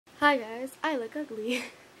Hi guys, I look ugly.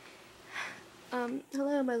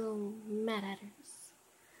 Hello my little Mad Hatters.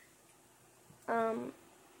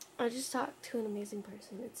 I just talked to an amazing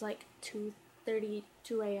person. It's like 2:32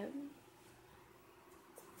 a.m.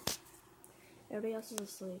 Everybody else is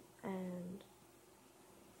asleep and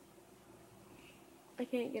I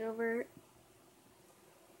can't get over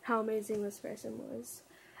how amazing this person was.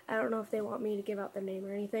 I don't know if they want me to give out their name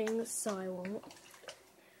or anything, so I won't.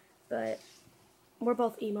 But we're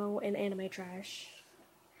both emo and anime trash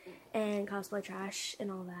and cosplay trash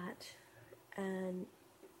and all that. And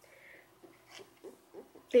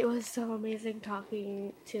it was so amazing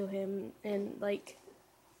talking to him, and like,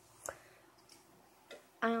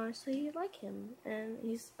 I honestly like him and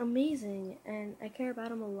he's amazing and I care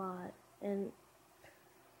about him a lot, and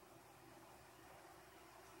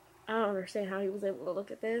I don't understand how he was able to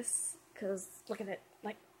look at this, because look at it,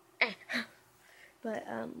 like, but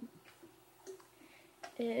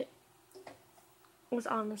it was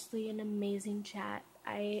honestly an amazing chat.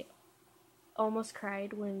 I almost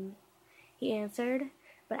cried when he answered,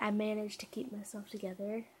 but I managed to keep myself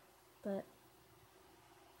together. But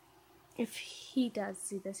if he does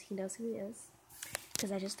see this, he knows who he is,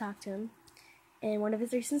 because I just talked to him. And one of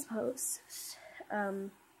his recent posts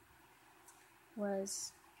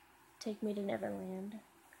was "Take me to Neverland"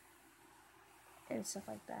 and stuff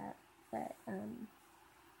like that. But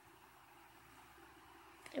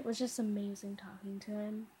it was just amazing talking to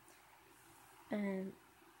him, and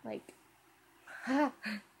like, but,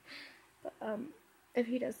 if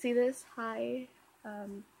he does see this, hi. I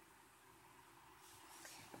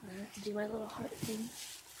have to do my little heart thing.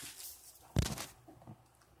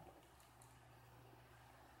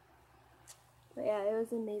 But yeah, it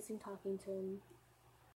was amazing talking to him,